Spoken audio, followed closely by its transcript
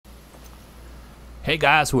Hey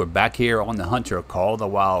guys, we're back here on the Hunter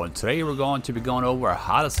COTW, and today we're going to be going over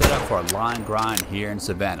how to set up for a line grind here in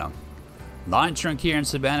Savannah. Line shrink here in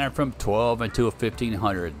Savannah from 12 until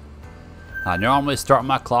 1500. I normally start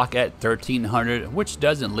my clock at 1300, which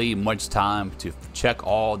doesn't leave much time to check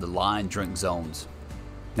all the line drink zones.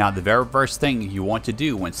 Now the very first thing you want to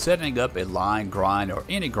do when setting up a line grind or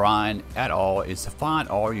any grind at all is to find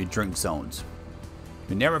all your drink zones.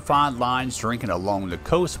 You never find lines drinking along the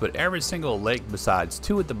coast, but every single lake besides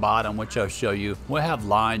two at the bottom, which I'll show you, will have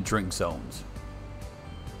line drink zones.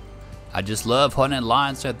 I just love hunting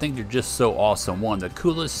lines. I think they're just so awesome. One of the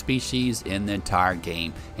coolest species in the entire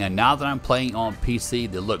game. And now that I'm playing on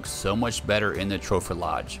PC, they look so much better in the Trophy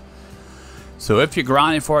Lodge. So if you're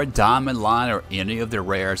grinding for a diamond line or any of the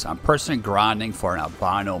rares, I'm personally grinding for an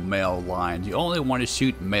albino male line. You only want to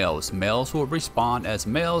shoot males. Males will respawn as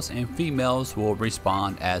males and females will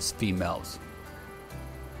respawn as females.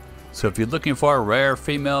 So if you're looking for a rare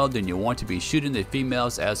female, then you want to be shooting the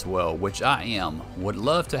females as well, which I am. Would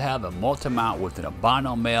love to have a multi-mount with an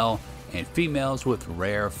albino male and females with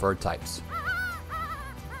rare fur types.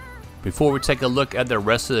 Before we take a look at the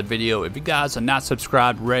rest of the video, if you guys are not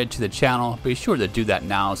subscribed already to the channel, be sure to do that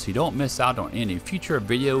now so you don't miss out on any future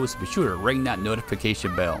videos. Be sure to ring that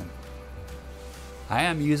notification bell. I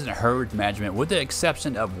am using herd management with the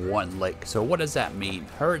exception of one lake. So what does that mean?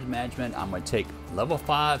 Herd management, I'm going to take level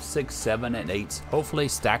 5, 6, 7, and 8, hopefully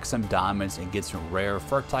stack some diamonds and get some rare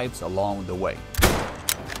fur types along the way.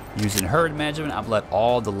 Using herd management, I've let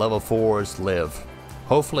all the level 4s live.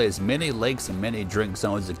 Hopefully as many lakes and many drink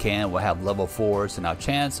zones as I can will have level 4s, and our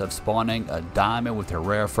chance of spawning a diamond with a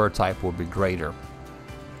rare fur type will be greater.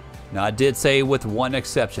 Now I did say with one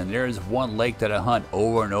exception, there is one lake that I hunt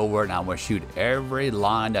over and over, and I'm going to shoot every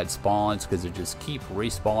line that spawns because it just keep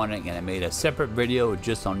respawning, and I made a separate video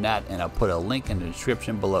just on that, and I'll put a link in the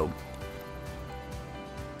description below.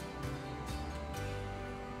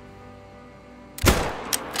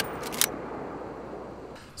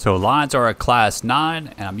 So lines are a class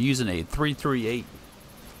 9, and I'm using a 338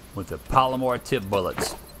 with the polymer tip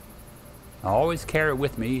bullets. I always carry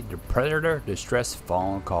with me the Predator Distress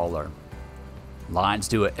Fawn Caller. Lines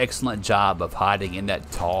do an excellent job of hiding in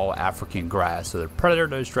that tall African grass, so the Predator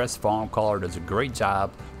Distress Fawn Caller does a great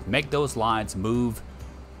job to make those lines move.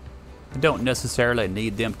 I don't necessarily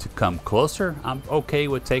need them to come closer. I'm okay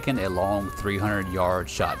with taking a long 300-yard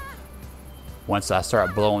shot. Once I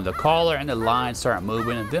start blowing the caller and the lines start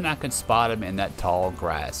moving, then I can spot them in that tall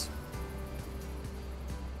grass.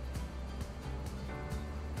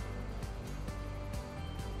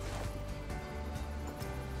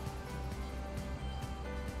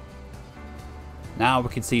 Now we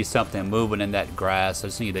can see something moving in that grass. I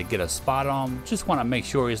just need to get a spot on him. Just want to make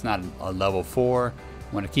sure he's not a level 4.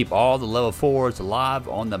 I want to keep all the level 4s alive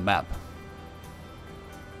on the map.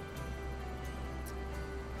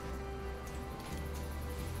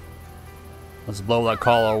 Let's blow that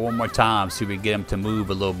caller one more time so we can get him to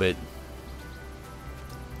move a little bit.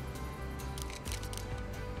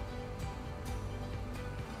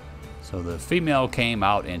 So the female came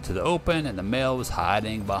out into the open and the male was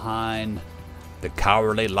hiding behind the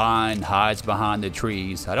cowardly line, hides behind the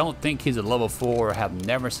trees. I don't think he's a level 4. I have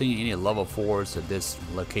never seen any level 4s at this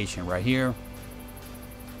location right here.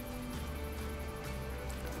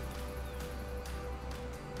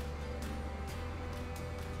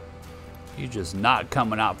 He's just not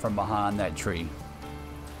coming out from behind that tree.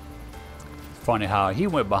 It's funny how he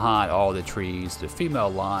went behind all the trees. The female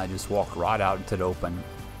line just walked right out into the open.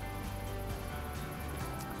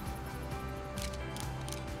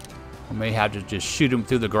 I may have to just shoot him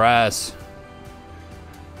through the grass.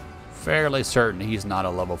 Fairly certain he's not a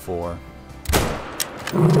level 4.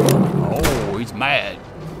 Oh, he's mad.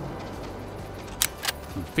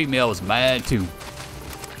 The female is mad too.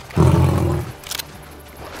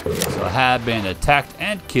 So I have been attacked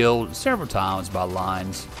and killed several times by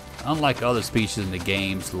lines. Unlike other species in the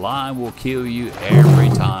games, line will kill you every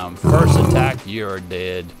time. First attack, you're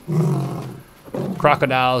dead.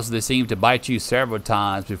 Crocodiles, they seem to bite you several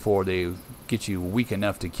times before they get you weak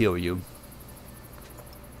enough to kill you.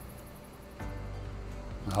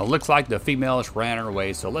 Looks like the females ran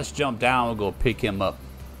away, so let's jump down and go pick him up.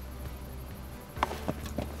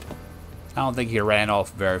 I don't think he ran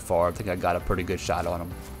off very far. I think I got a pretty good shot on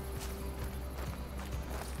him.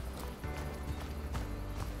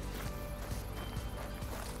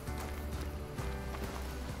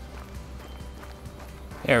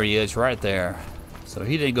 There he is, right there. So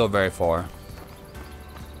he didn't go very far.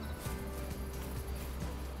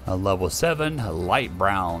 A level 7, a light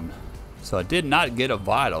brown. So I did not get a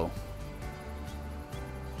vital.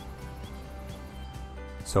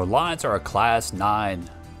 So lines are a class 9.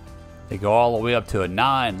 They go all the way up to a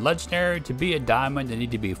 9. Legendary, to be a diamond, they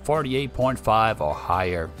need to be 48.5 or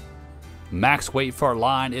higher. Max weight for a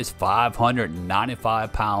line is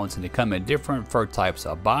 595 pounds, and they come in different fur types: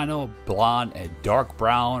 albino, blonde, and dark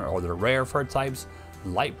brown or the rare fur types,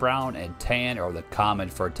 light brown and tan or the common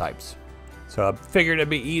fur types. So I figured it'd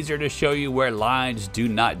be easier to show you where lions do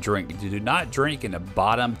not drink. They do not drink in the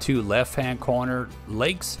bottom 2 left-hand corner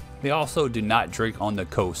lakes. They also do not drink on the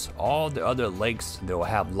coast. All the other lakes, they'll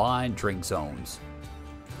have lion drink zones.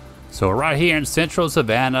 So right here in central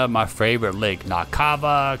Savannah, my favorite lake,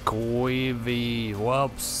 Nakava, Koivi,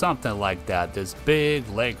 well, something like that. This big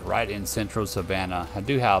lake right in central Savannah. I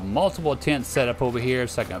do have multiple tents set up over here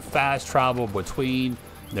so I can fast travel between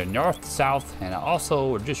the north, south, and I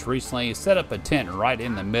also just recently set up a tent right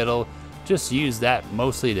in the middle. Just use that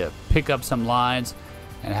mostly to pick up some lines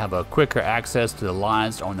and have a quicker access to the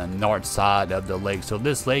lines on the north side of the lake. So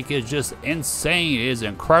this lake is just insane. It is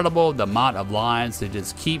incredible the amount of lines that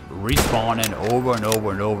just keep respawning over and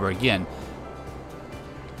over and over again.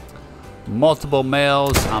 Multiple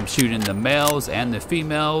males. I'm shooting the males and the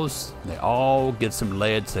females. They all get some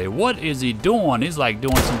lead. Say, what is he doing? He's like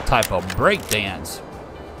doing some type of break dance.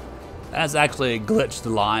 That's actually a glitch the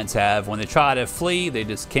lions have. When they try to flee, they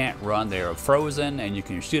just can't run. They're frozen, and you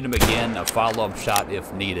can shoot them again, a follow-up shot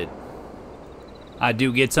if needed. I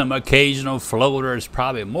do get some occasional floaters,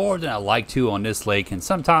 probably more than I like to on this lake, and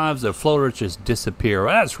sometimes the floaters just disappear.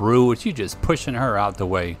 Well, that's rude. You're just pushing her out the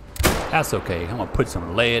way. That's okay. I'm gonna put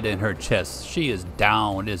some lead in her chest. She is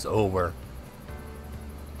down. It's over.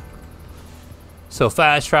 So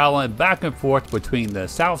fast traveling back and forth between the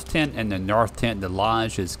south tent and the north tent, the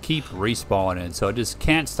lions just keep respawning. So I just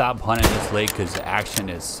can't stop hunting this lake because the action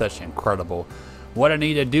is such incredible. What I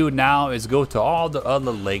need to do now is go to all the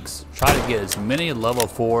other lakes, try to get as many level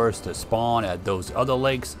 4s to spawn at those other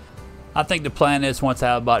lakes. I think the plan is once I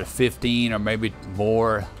have about 15 or maybe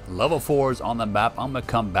more level 4s on the map, I'm going to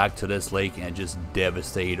come back to this lake and just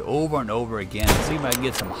devastate over and over again. See if I can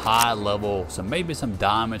get some high level, maybe some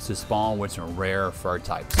diamonds to spawn with some rare fur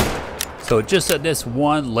types. So just at this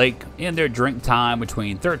one lake, in their drink time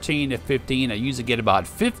between 13 to 15, I usually get about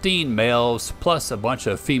 15 males plus a bunch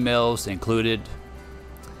of females included.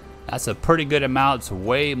 That's a pretty good amount. It's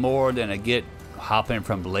way more than I get hopping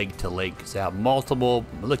from lake to lake. So I have multiple,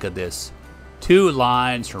 look at this, 2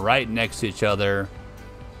 lines right next to each other.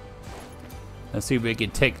 Let's see if we can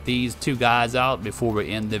take these 2 guys out before we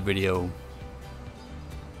end the video.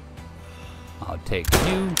 I'll take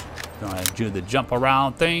you. Gonna do the jump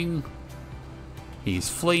around thing. He's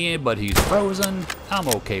fleeing, but he's frozen. I'm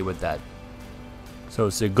okay with that. So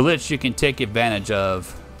it's a glitch you can take advantage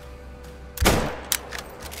of.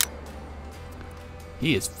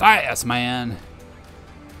 He is fast, man.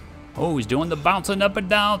 Oh, he's doing the bouncing up and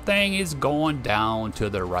down thing. He's going down to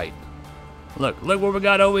the right. Look what we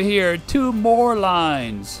got over here. 2 more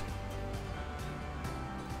lines.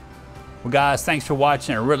 Well, guys, thanks for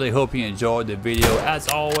watching. I really hope you enjoyed the video. As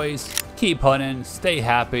always, keep hunting, stay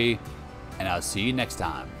happy, and I'll see you next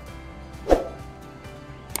time.